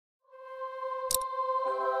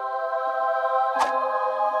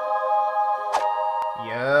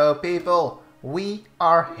Hello people, we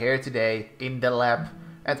are here today in the lab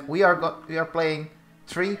and we are playing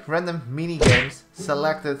 3 random mini games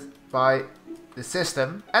selected by the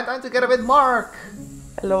system, and I'm together with Mark.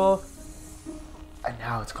 Hello. And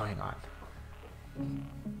now it's going on.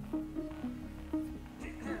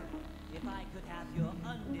 If I could have your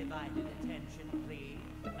undivided attention, please.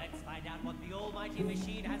 Let's find out what the almighty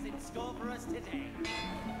machine has in store for us today.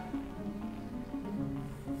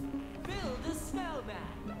 Build a snowman.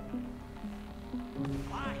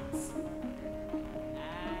 Lights.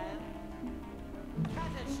 And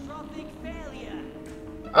catastrophic failure.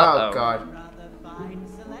 Oh god. Rather fine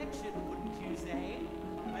selection, wouldn't you say?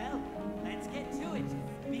 Well, let's get to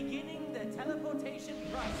it. Beginning the teleportation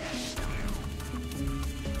process.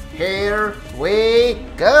 Here we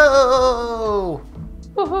go!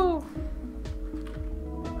 Woohoo!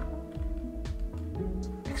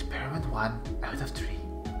 Experiment 1 out of 3.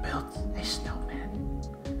 Build a snowman.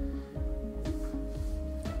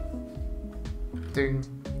 Ding,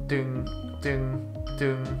 ding, ding,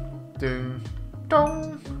 ding, ding,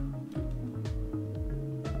 dong.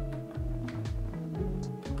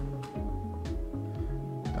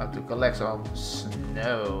 Now to collect some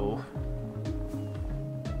snow.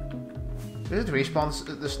 Does it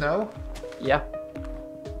respawn the snow? Yeah.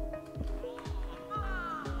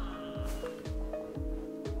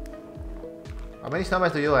 How many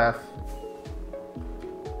snowmen do you have?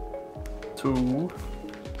 2.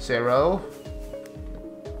 0.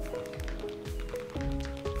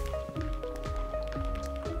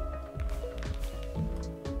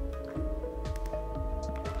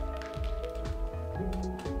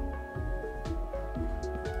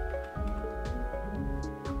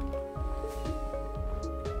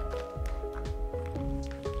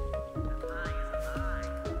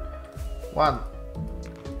 One,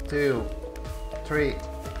 2, 3,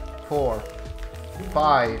 4,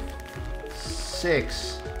 5,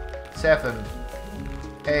 6, 7,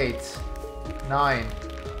 8, 9,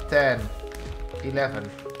 10, 11.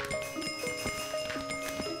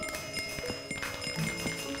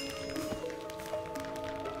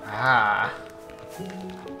 Ah.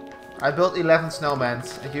 I built 11 snowmen.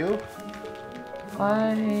 And you?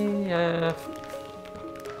 I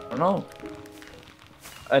don't know.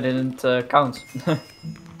 I didn't count.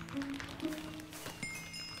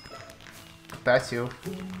 That's you.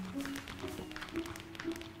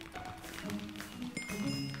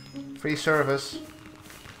 Free service.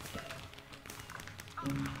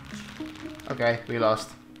 Okay, we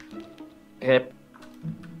lost. Yep.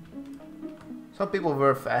 Some people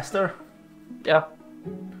were faster. Yeah.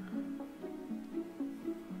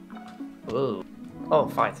 Ooh. Oh,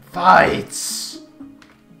 fight. Fights!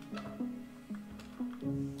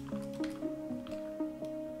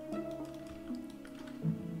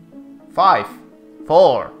 Five,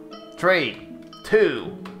 4, 3, 2,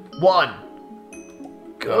 1.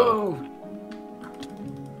 Go!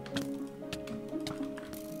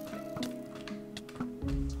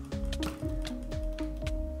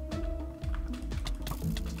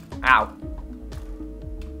 Ow.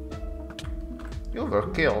 You were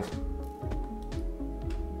killed.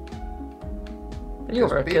 You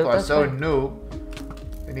were People killed. are That's so fine. noob.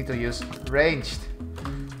 We need to use ranged.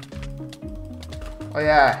 Oh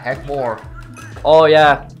yeah, heck more. Oh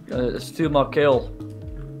yeah. Steal my kill.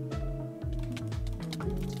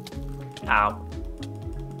 Ow.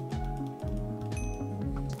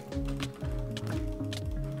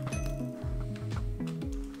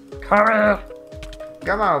 Come here.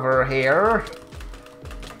 Come over here.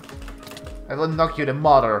 I will knock you the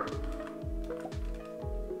mother.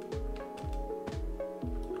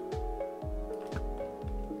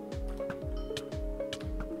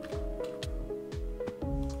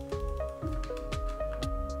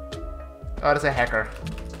 Oh, that's a hacker.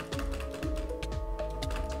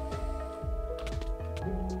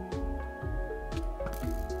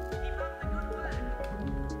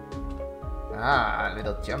 Ah,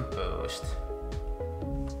 little jump boost.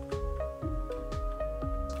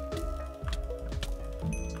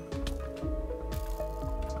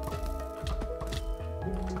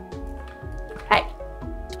 Hey.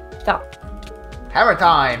 Stop. Hammer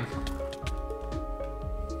time!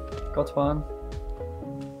 Got one.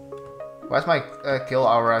 Where's my kill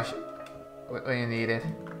aura when you need it?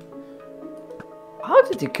 How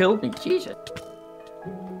did you kill me? Jesus.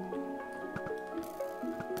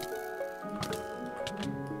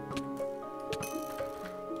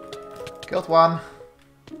 Killed one.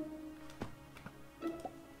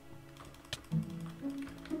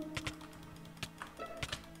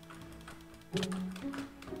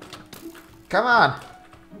 Come on!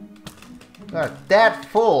 You're that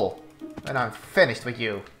full! And I'm finished with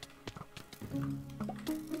you.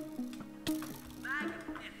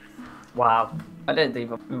 Wow. I didn't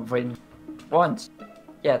even win once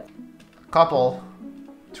yet. Couple.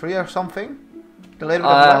 3 or something? A little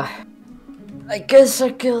bit of luck. I guess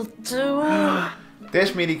I killed 2.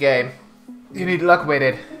 This mini game. You need luck with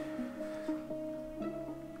it.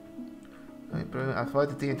 Avoid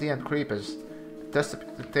the TNT and creepers. Just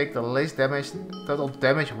to take the least damage, total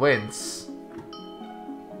damage wins.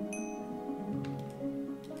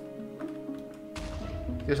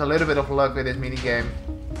 There's a little bit of luck with this mini game.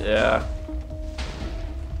 Yeah.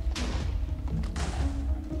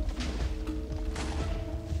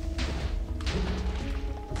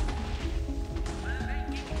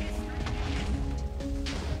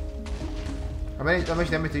 How much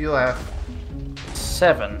damage do you have?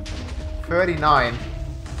 7. 39.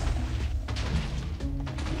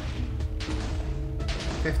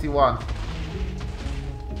 51.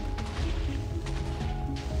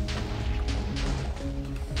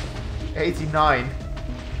 89.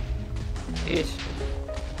 Jeez.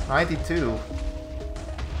 92.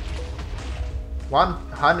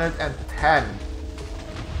 110.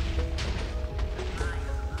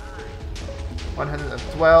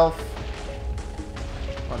 112.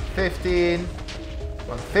 115.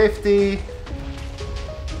 150.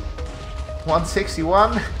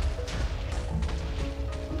 161.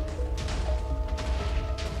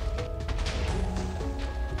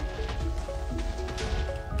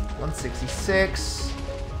 166.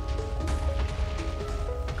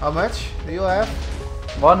 How much do you have?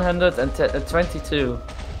 122.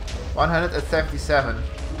 177.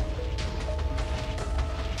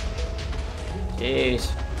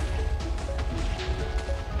 Jeez.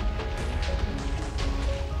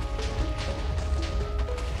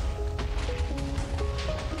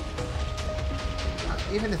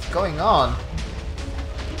 Even it's going on.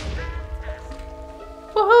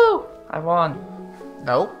 Woohoo! I won.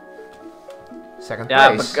 No. Second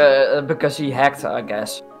Yeah, place. because he hacked, I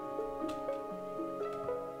guess.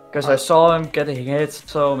 Because I saw him getting hit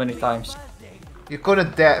so many times. You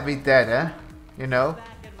couldn't be dead, eh? You know?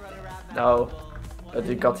 No, but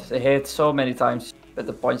he got hit so many times that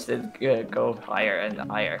the points didn't go higher and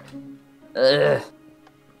higher. Ugh.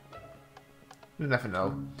 You never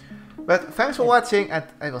know. But thanks for watching and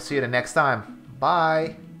I will see you the next time.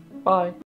 Bye. Bye.